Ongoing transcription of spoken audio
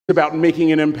about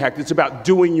making an impact. It's about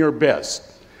doing your best.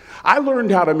 I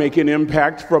learned how to make an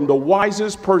impact from the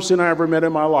wisest person I ever met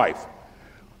in my life,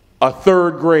 a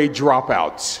third grade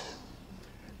dropout.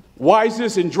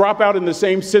 Wisest and dropout in the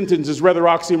same sentence is rather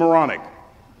oxymoronic,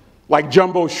 like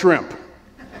jumbo shrimp.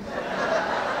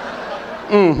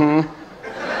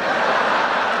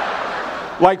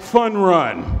 Like fun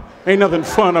run. Ain't nothing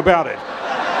fun about it.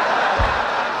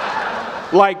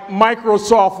 Like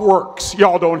Microsoft Works.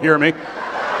 Y'all don't hear me.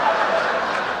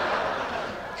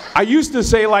 I used to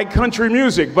say like country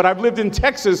music, but I've lived in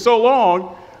Texas so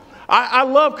long, I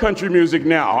love country music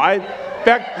now. I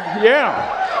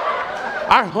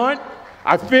hunt,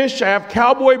 I fish, I have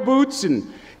cowboy boots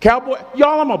and cowboy.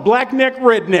 Y'all, I'm a black neck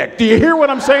redneck. Do you hear what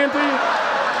I'm saying to you?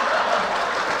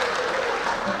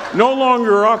 No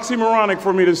longer oxymoronic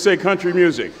for me to say country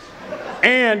music.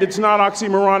 And it's not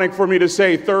oxymoronic for me to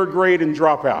say third grade and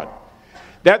dropout.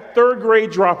 That third grade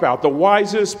dropout, the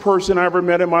wisest person I ever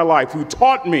met in my life, who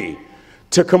taught me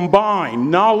to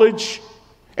combine knowledge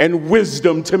and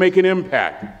wisdom to make an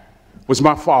impact, was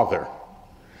my father.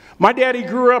 My daddy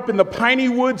grew up in the piney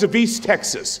woods of East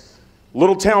Texas, a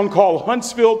little town called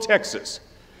Huntsville, Texas.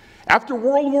 After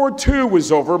World War II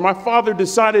was over, my father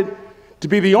decided to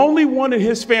be the only one in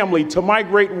his family to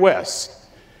migrate west.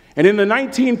 And in the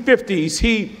 1950s,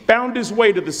 he found his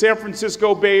way to the San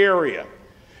Francisco Bay Area.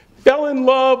 Fell in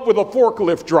love with a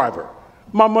forklift driver.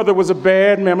 My mother was a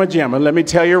bad mamma jamma, let me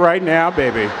tell you right now,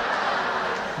 baby.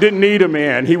 Didn't need a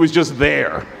man, he was just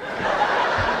there.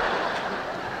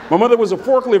 My mother was a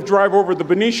forklift driver over at the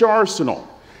Benicia Arsenal,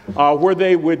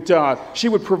 where she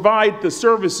would provide the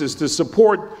services to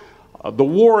support the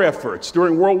war efforts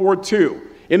during World War II.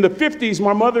 In the 50s,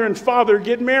 my mother and father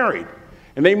get married,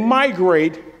 and they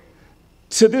migrate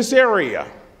to this area.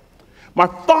 My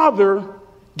father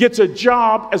gets a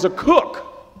job as a cook,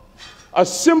 a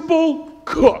simple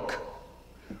cook.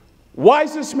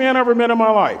 Wisest man I ever met in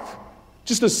my life.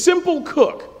 Just a simple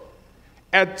cook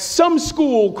at some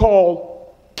school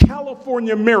called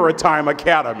California Maritime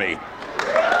Academy.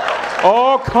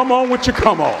 Oh, come on with your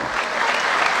come on.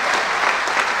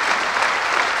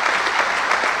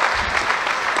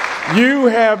 You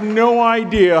have no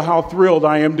idea how thrilled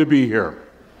I am to be here.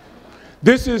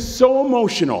 This is so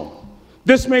emotional.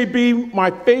 This may be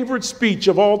my favorite speech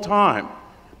of all time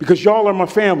because y'all are my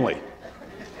family.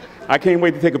 I can't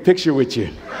wait to take a picture with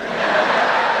you.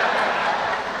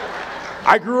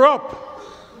 I grew up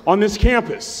on this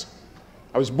campus.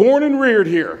 I was born and reared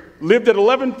here, lived at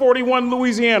 1141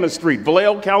 Louisiana Street,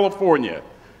 Vallejo, California,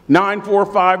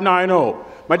 94590.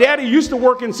 My daddy used to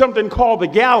work in something called the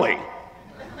galley,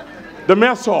 the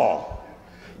mess hall.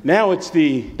 Now it's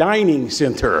the dining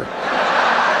center.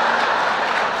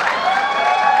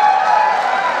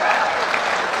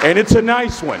 And it's a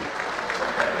nice one.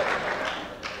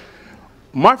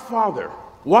 My father,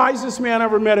 wisest man I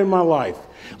ever met in my life,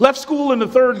 left school in the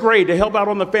third grade to help out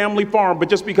on the family farm, but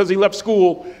just because he left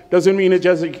school doesn't mean his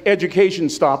education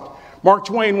stopped. Mark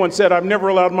Twain once said, "I've never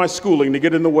allowed my schooling to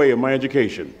get in the way of my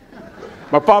education."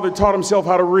 My father taught himself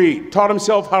how to read, taught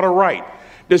himself how to write,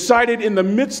 decided in the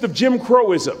midst of Jim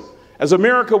Crowism, as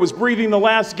America was breathing the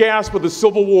last gasp of the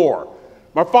Civil War,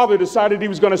 my father decided he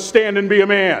was going to stand and be a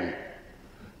man.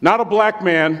 Not a black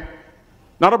man,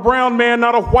 not a brown man,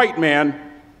 not a white man,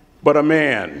 but a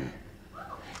man.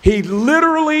 He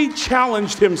literally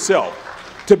challenged himself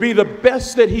to be the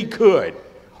best that he could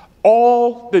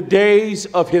all the days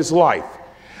of his life.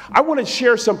 I want to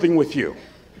share something with you.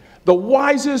 The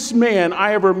wisest man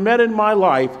I ever met in my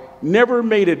life never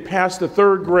made it past the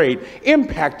third grade,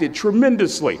 impacted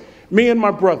tremendously me and my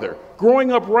brother.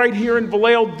 Growing up right here in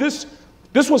Vallejo, this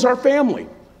was our family.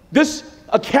 This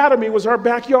academy was our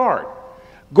backyard.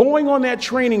 Going on that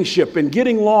training ship and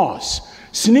getting lost,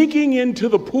 sneaking into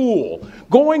the pool,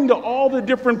 going to all the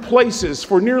different places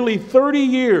for nearly 30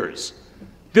 years.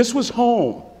 This was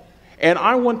home. And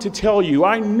I want to tell you,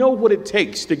 I know what it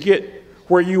takes to get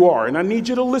where you are. And I need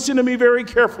you to listen to me very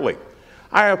carefully.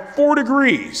 I have 4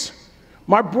 degrees.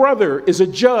 My brother is a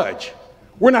judge.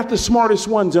 We're not the smartest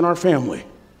ones in our family.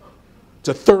 It's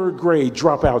a third grade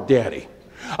dropout daddy.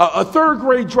 A third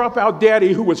grade dropout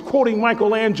daddy who was quoting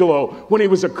Michelangelo when he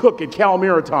was a cook at Cal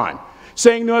Maritime,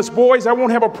 saying to us, "Boys, I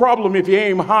won't have a problem if you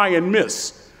aim high and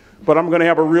miss, but I'm going to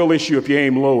have a real issue if you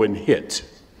aim low and hit."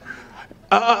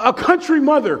 A country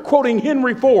mother quoting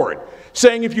Henry Ford,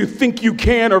 saying, "If you think you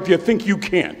can or if you think you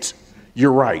can't,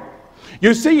 you're right."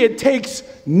 You see, it takes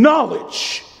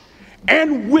knowledge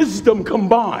and wisdom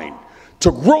combined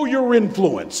to grow your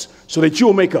influence so that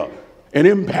you'll make an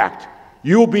impact.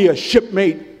 You'll be a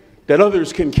shipmate that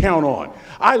others can count on.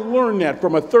 I learned that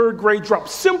from a third grade drop.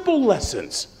 Simple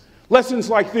lessons Lessons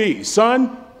like these.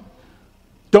 Son,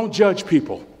 don't judge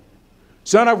people.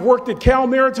 Son, I've worked at Cal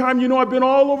Maritime. You know, I've been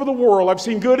all over the world. I've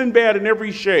seen good and bad in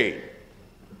every shade.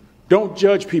 Don't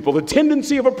judge people. The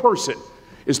tendency of a person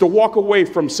is to walk away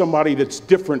from somebody that's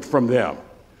different from them.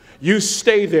 You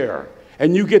stay there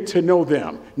and you get to know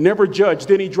them. Never judge.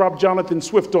 Then he dropped Jonathan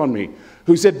Swift on me,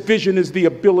 who said vision is the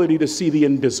ability to see the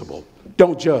invisible.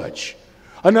 Don't judge.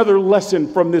 Another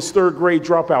lesson from this third grade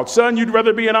dropout. Son, you'd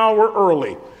rather be an hour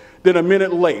early than a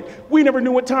minute late. We never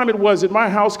knew what time it was at my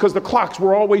house because the clocks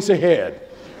were always ahead.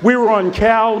 We were on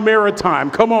Cal Maritime.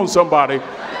 Come on, somebody.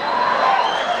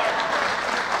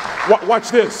 Watch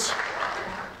this.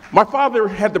 My father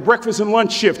had the breakfast and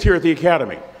lunch shift here at the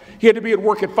academy. He had to be at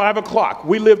work at 5 o'clock.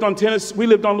 We lived on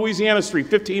Louisiana Street,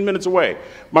 15 minutes away.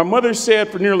 My mother said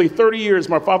for nearly 30 years,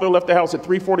 my father left the house at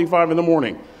 3:45 in the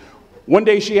morning. One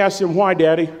day she asked him, why,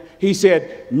 Daddy? He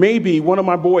said, maybe one of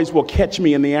my boys will catch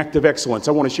me in the act of excellence.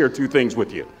 I want to share two things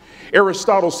with you.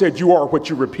 Aristotle said, you are what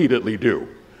you repeatedly do.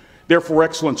 Therefore,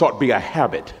 excellence ought to be a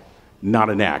habit, not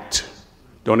an act.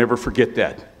 Don't ever forget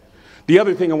that. The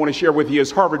other thing I want to share with you is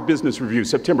Harvard Business Review,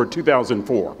 September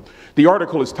 2004. The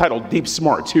article is titled Deep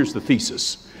Smarts. Here's the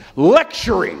thesis.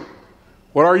 Lecturing,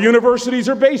 what our universities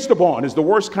are based upon, is the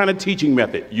worst kind of teaching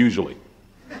method, usually.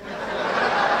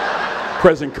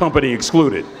 Present company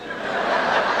excluded.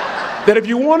 That if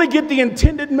you want to get the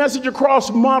intended message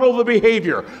across, model the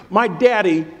behavior. My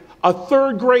daddy, a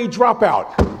third grade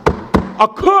dropout, a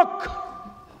cook,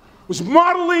 was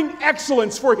modeling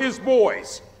excellence for his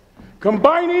boys,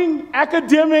 combining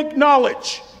academic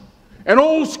knowledge and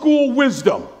old school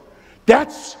wisdom.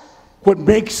 That's what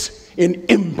makes an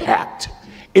impact.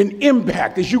 An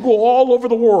impact as you go all over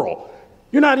the world.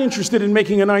 You're not interested in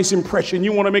making a nice impression.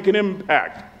 You want to make an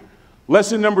impact.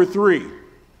 Lesson number 3,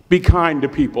 be kind to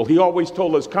people. He always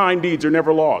told us kind deeds are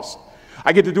never lost.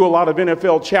 I get to do a lot of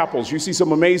NFL chapels. You see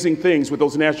some amazing things with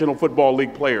those National Football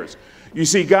League players. You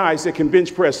see guys that can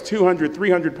bench press 200,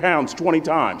 300 pounds 20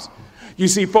 times. You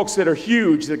see folks that are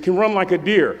huge, that can run like a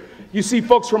deer. You see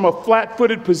folks from a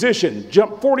flat-footed position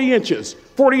jump 40 inches,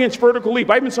 40-inch vertical leap.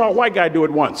 I even saw a white guy do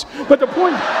it once. But the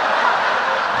point...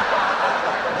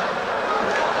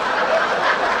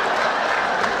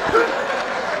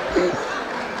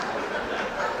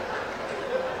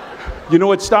 You know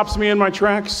what stops me in my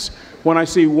tracks? When I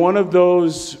see one of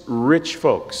those rich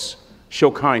folks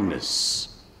show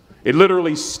kindness. It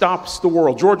literally stops the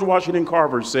world. George Washington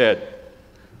Carver said,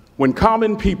 when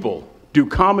common people do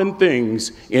common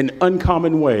things in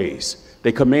uncommon ways,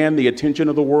 they command the attention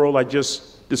of the world. I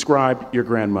just described your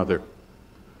grandmother.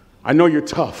 I know you're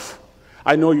tough.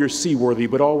 I know you're seaworthy,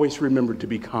 but always remember to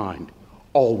be kind.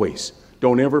 Always.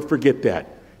 Don't ever forget that.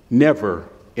 Never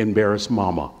embarrass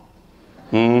mama.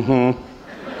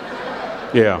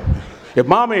 Yeah. If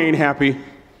mama ain't happy,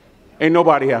 ain't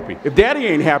nobody happy. If daddy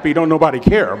ain't happy, don't nobody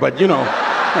care. But you know,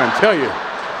 I'm trying to tell you.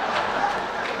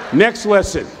 Next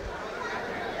lesson.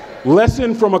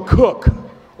 Lesson from a cook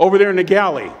over there in the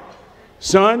galley.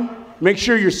 Son, make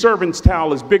sure your servant's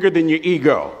towel is bigger than your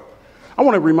ego. I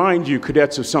want to remind you,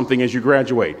 cadets, of something as you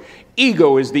graduate.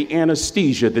 Ego is the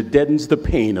anesthesia that deadens the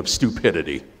pain of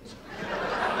stupidity.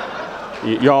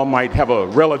 Y'all might have a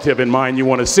relative in mind you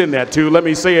want to send that to. Let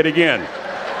me say it again.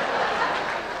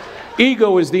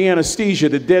 Ego is the anesthesia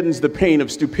that deadens the pain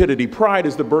of stupidity. Pride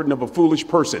is the burden of a foolish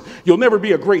person. You'll never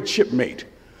be a great shipmate.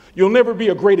 You'll never be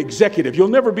a great executive. You'll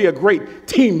never be a great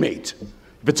teammate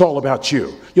if it's all about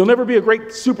you. You'll never be a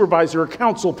great supervisor or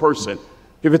council person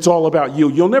if it's all about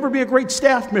you. You'll never be a great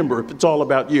staff member if it's all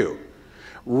about you.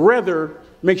 Rather,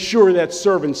 make sure that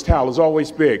servant's towel is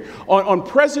always big. On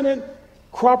President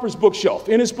Cropper's bookshelf,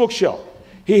 in his bookshelf,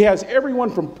 he has every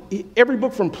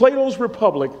book from Plato's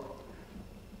Republic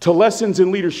to Lessons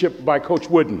in Leadership by Coach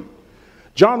Wooden.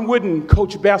 John Wooden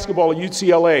coached basketball at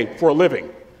UCLA for a living,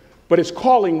 but his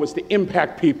calling was to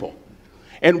impact people.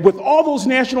 And with all those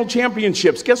national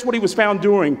championships, guess what he was found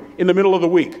doing in the middle of the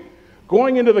week?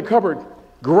 Going into the cupboard,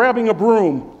 grabbing a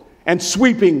broom, and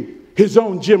sweeping his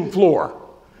own gym floor.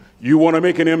 You want to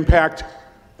make an impact?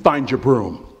 Find your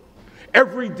broom.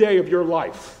 Every day of your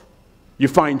life, you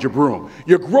find your broom.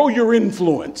 You grow your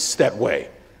influence that way.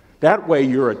 That way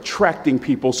you're attracting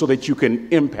people so that you can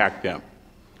impact them.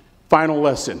 Final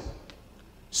lesson.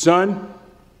 Son,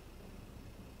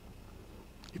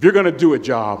 if you're going to do a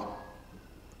job,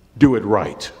 do it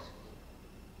right.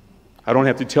 I don't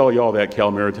have to tell you all that, Cal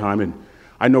Maritime, and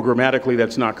I know grammatically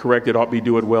that's not correct. It ought to be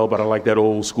do it well, but I like that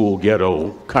old school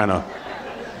ghetto kind of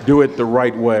do it the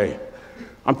right way.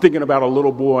 I'm thinking about a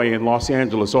little boy in Los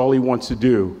Angeles. All he wants to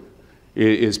do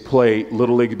is play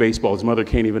Little League baseball. His mother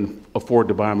can't even afford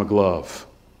to buy him a glove.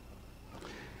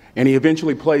 And he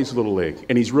eventually plays Little League,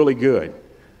 and he's really good.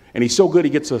 And he's so good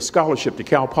he gets a scholarship to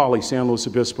Cal Poly San Luis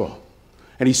Obispo.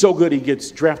 And he's so good he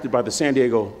gets drafted by the San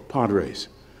Diego Padres.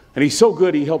 And he's so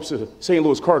good he helps the St.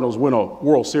 Louis Cardinals win a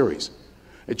World Series.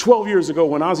 And 12 years ago,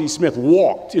 when Ozzie Smith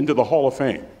walked into the Hall of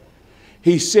Fame,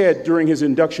 he said during his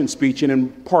induction speech, and in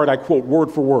part I quote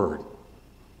word for word,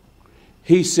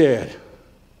 he said,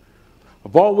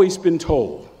 "I've always been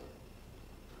told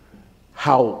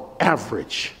how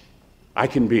average I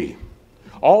can be.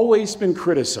 Always been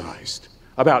criticized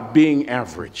about being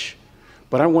average.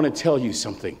 But I want to tell you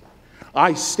something.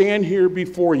 I stand here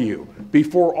before you,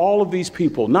 before all of these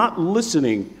people, not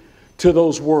listening to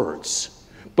those words,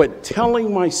 but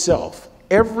telling myself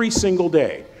every single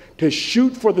day to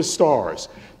shoot for the stars,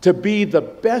 to be the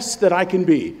best that I can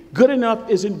be. Good enough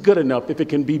isn't good enough if it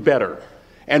can be better,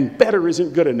 and better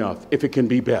isn't good enough if it can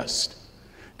be best."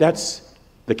 That's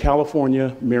the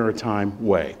California Maritime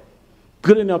way.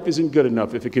 Good enough isn't good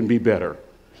enough if it can be better.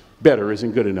 Better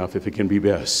isn't good enough if it can be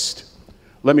best.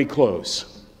 Let me close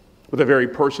with a very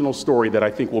personal story that I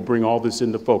think will bring all this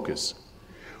into focus.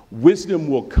 Wisdom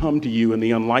will come to you in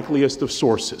the unlikeliest of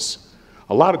sources,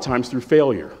 a lot of times through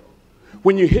failure.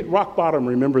 When you hit rock bottom,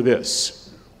 remember this.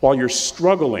 While you're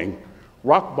struggling,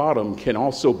 rock bottom can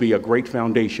also be a great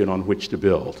foundation on which to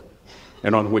build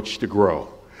and on which to grow.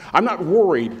 I'm not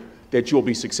worried that you'll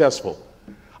be successful.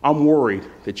 I'm worried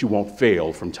that you won't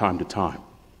fail from time to time.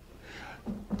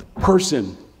 The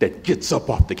person that gets up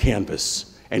off the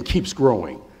canvas and keeps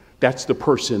growing, that's the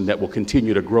person that will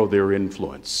continue to grow their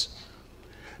influence.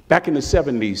 Back in the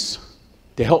 70s,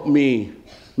 to help me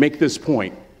make this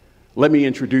point, let me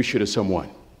introduce you to someone.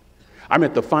 I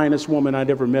met the finest woman I'd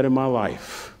ever met in my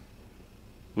life.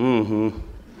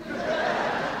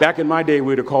 Back in my day,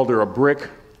 we'd have called her a brick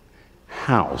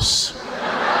house.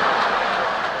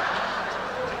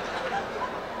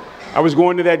 I was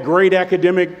going to that great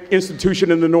academic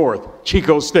institution in the north,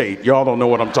 Chico State. Y'all don't know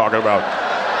what I'm talking about.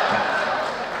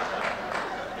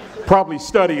 Probably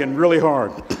studying really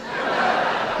hard.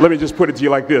 Let me just put it to you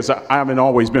like this. I haven't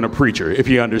always been a preacher, if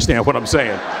you understand what I'm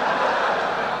saying.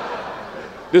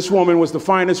 This woman was the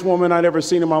finest woman I'd ever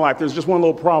seen in my life. There's just one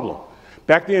little problem.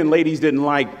 Back then, ladies didn't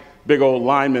like big old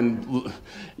linemen.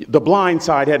 The Blind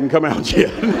Side hadn't come out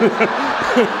yet.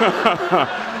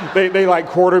 They like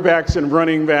quarterbacks and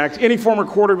running backs. Any former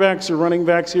quarterbacks or running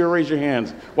backs here, raise your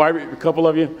hands. Why, a couple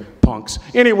of you? Punks.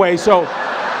 Anyway, so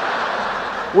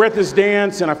we're at this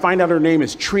dance, and I find out her name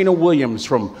is Trina Williams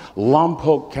from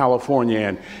Lompoc,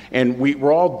 California, and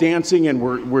we're all dancing, and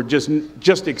we're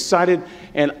just excited.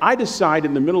 And I decide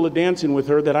in the middle of dancing with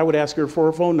her that I would ask her for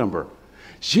her phone number.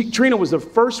 Trina was the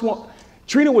first one.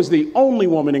 Trina was the only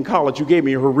woman in college who gave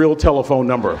me her real telephone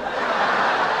number.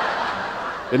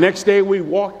 The next day, we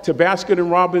walked to Baskin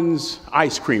 & Robbins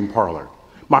ice cream parlor.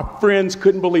 My friends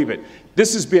couldn't believe it.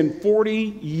 This has been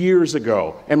 40 years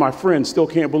ago, and my friends still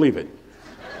can't believe it.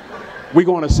 We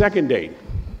go on a second date,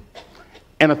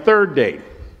 and a third date,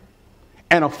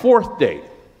 and a fourth date.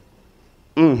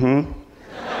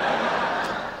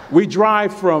 We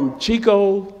drive from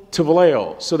Chico to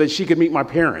Vallejo so that she could meet my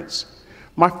parents.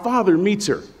 My father meets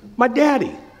her. My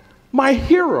daddy, my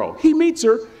hero, he meets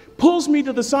her, pulls me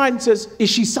to the side and says, "Is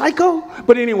she psycho?"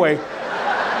 But anyway,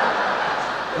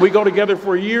 we go together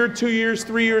for a year, 2 years,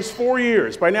 3 years, 4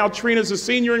 years. By now, Trina's a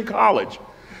senior in college.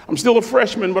 I'm still a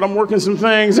freshman, but I'm working some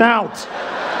things out.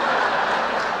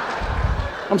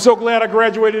 I'm so glad I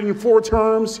graduated in 4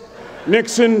 terms.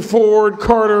 Nixon, Ford,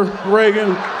 Carter,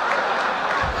 Reagan.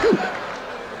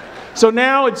 So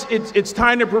now it's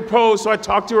time to propose. So I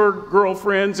talk to her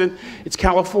girlfriends, and it's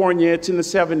California. It's in the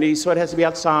 70s, so it has to be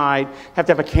outside. Have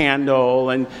to have a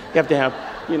candle, and you have to have,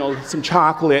 some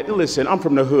chocolate. Listen, I'm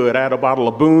from the hood. I had a bottle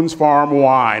of Boone's Farm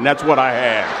wine. That's what I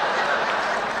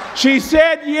had. She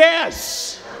said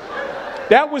yes.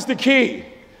 That was the key.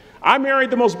 I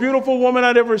married the most beautiful woman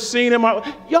I'd ever seen in my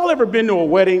life. Y'all ever been to a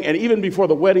wedding, and even before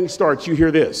the wedding starts, you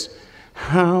hear this?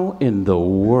 How in the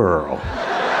world?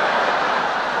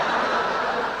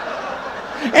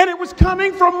 And it was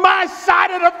coming from my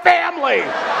side of the family.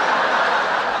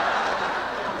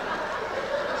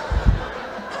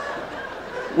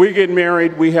 We get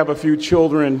married, we have a few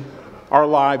children, our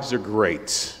lives are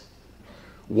great.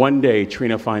 One day,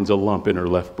 Trina finds a lump in her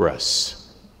left breast.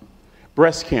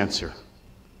 Breast cancer.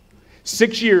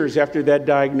 6 years after that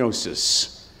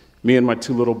diagnosis, me and my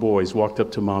 2 little boys walked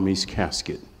up to Mommy's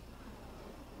casket.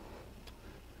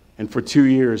 And for 2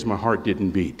 years, my heart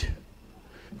didn't beat.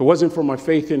 If it wasn't for my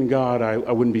faith in God, I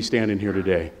wouldn't be standing here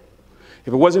today.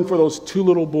 If it wasn't for those 2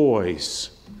 little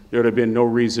boys, there would have been no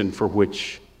reason for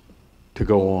which to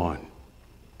go on.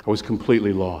 I was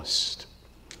completely lost.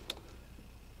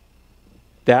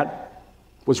 That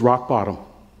was rock bottom.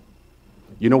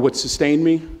 You know what sustained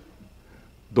me?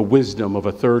 The wisdom of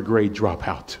a third grade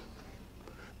dropout.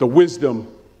 The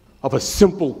wisdom of a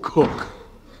simple cook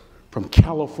from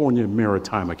California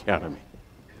Maritime Academy.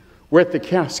 We're at the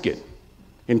casket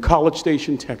in College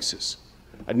Station, Texas.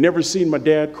 I'd never seen my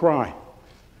dad cry.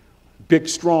 Big,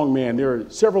 strong man. There are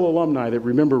several alumni that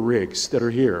remember Riggs that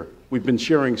are here. We've been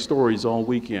sharing stories all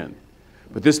weekend.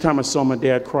 But this time I saw my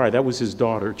dad cry. That was his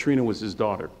daughter. Trina was his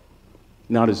daughter,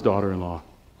 not his daughter-in-law.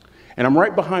 And I'm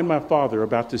right behind my father,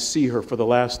 about to see her for the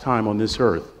last time on this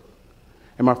earth.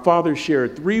 And my father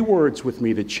shared 3 words with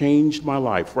me that changed my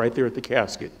life right there at the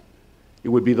casket. It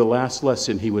would be the last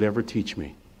lesson he would ever teach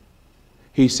me.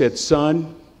 He said,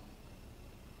 "Son,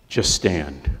 just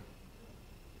stand."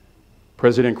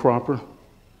 President Cropper,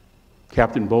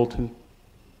 Captain Bolton,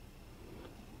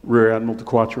 Rear Admiral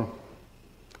DeQuatro,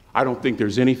 I don't think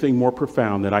there's anything more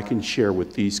profound that I can share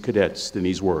with these cadets than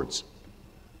these words.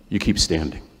 You keep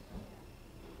standing.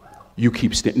 You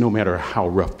keep standing, no matter how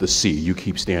rough the sea, you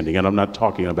keep standing. And I'm not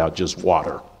talking about just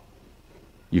water.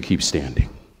 You keep standing.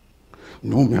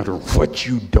 No matter what,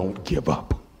 you don't give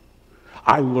up.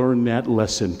 I learned that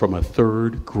lesson from a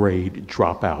third grade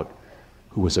dropout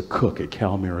who was a cook at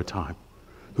Cal Maritime,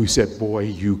 who said, "Boy,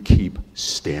 you keep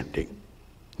standing,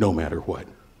 no matter what."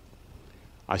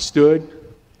 I stood,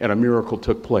 and a miracle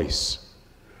took place.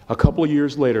 A couple of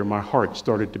years later, my heart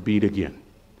started to beat again.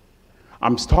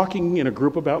 I'm talking in a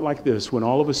group about like this when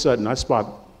all of a sudden I spot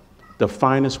the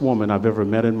finest woman I've ever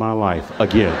met in my life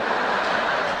again.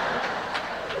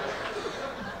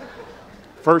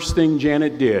 First thing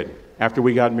Janet did after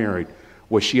we got married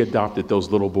was she adopted those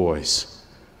little boys,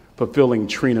 fulfilling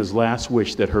Trina's last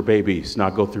wish that her babies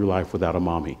not go through life without a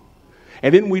mommy.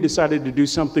 And then we decided to do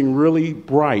something really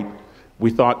bright.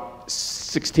 We thought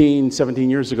 16,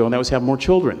 17 years ago, and that was have more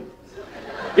children.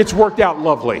 It's worked out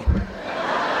lovely.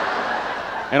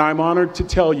 And I'm honored to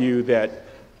tell you that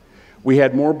we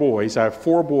had more boys. I have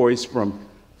 4 boys from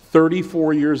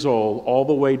 34 years old all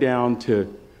the way down to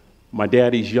my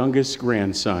daddy's youngest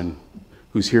grandson,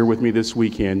 who's here with me this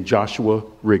weekend, Joshua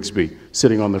Rigsby,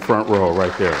 sitting on the front row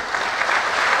right there.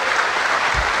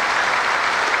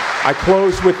 I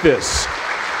close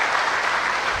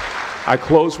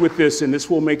with this, and this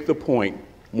will make the point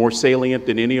more salient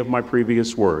than any of my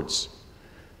previous words.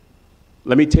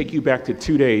 Let me take you back to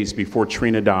 2 days before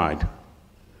Trina died.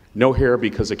 No hair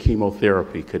because of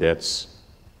chemotherapy, cadets.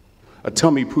 A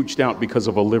tummy pooched out because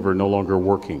of a liver no longer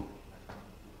working.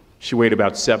 She weighed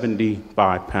about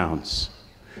 75 pounds.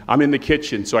 I'm in the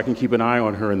kitchen so I can keep an eye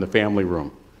on her in the family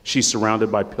room. She's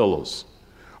surrounded by pillows.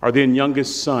 Our then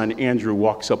youngest son, Andrew,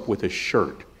 walks up with a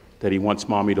shirt that he wants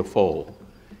mommy to fold.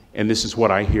 And this is what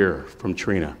I hear from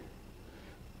Trina.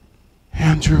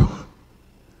 "Andrew,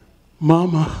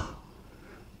 Mama,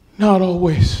 not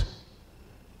always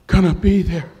gonna be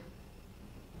there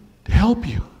to help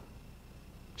you."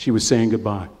 She was saying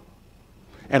goodbye.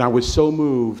 And I was so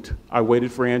moved, I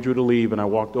waited for Andrew to leave, and I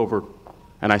walked over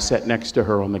and I sat next to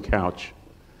her on the couch.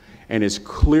 And as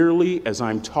clearly as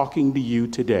I'm talking to you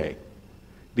today,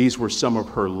 these were some of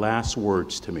her last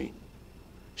words to me.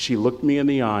 She looked me in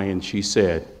the eye and she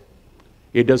said,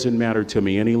 "It doesn't matter to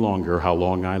me any longer how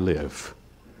long I live.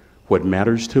 What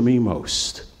matters to me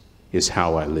most is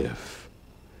how I live."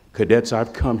 Cadets,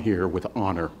 I've come here with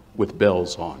honor, with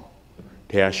bells on,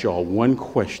 to ask y'all one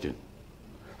question,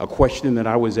 a question that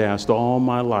I was asked all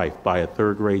my life by a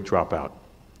third grade dropout.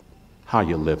 How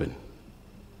you living?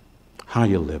 How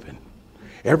you living?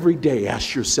 Every day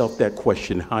ask yourself that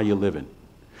question, how you living?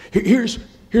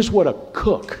 Here's what a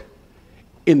cook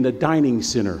in the dining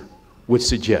center would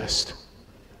suggest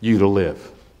you to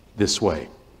live this way.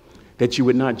 That you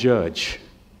would not judge,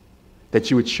 that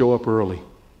you would show up early,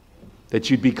 that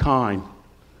you'd be kind,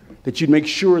 that you'd make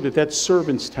sure that that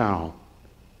servant's towel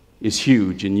is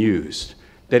huge and used,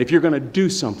 that if you're going to do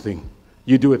something,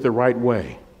 you do it the right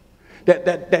way.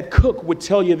 That cook would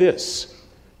tell you this,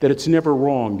 that it's never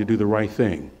wrong to do the right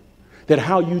thing, that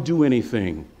how you do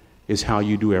anything is how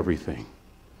you do everything.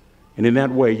 And in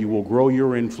that way, you will grow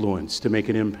your influence to make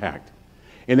an impact.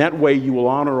 In that way, you will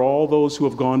honor all those who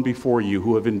have gone before you,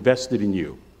 who have invested in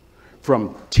you,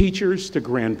 from teachers to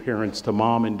grandparents to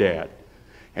mom and dad.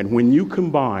 And when you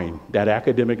combine that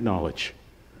academic knowledge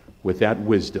with that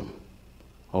wisdom,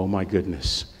 oh my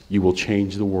goodness, you will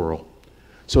change the world.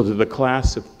 So to the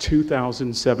class of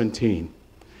 2017,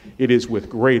 it is with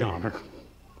great honor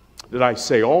that I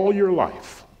say all your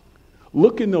life,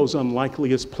 look in those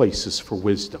unlikeliest places for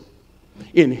wisdom.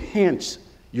 Enhance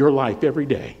your life every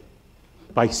day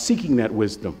by seeking that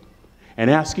wisdom and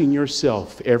asking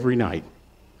yourself every night,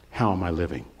 how am I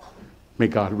living? May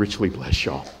God richly bless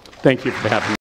y'all. Thank you for having me.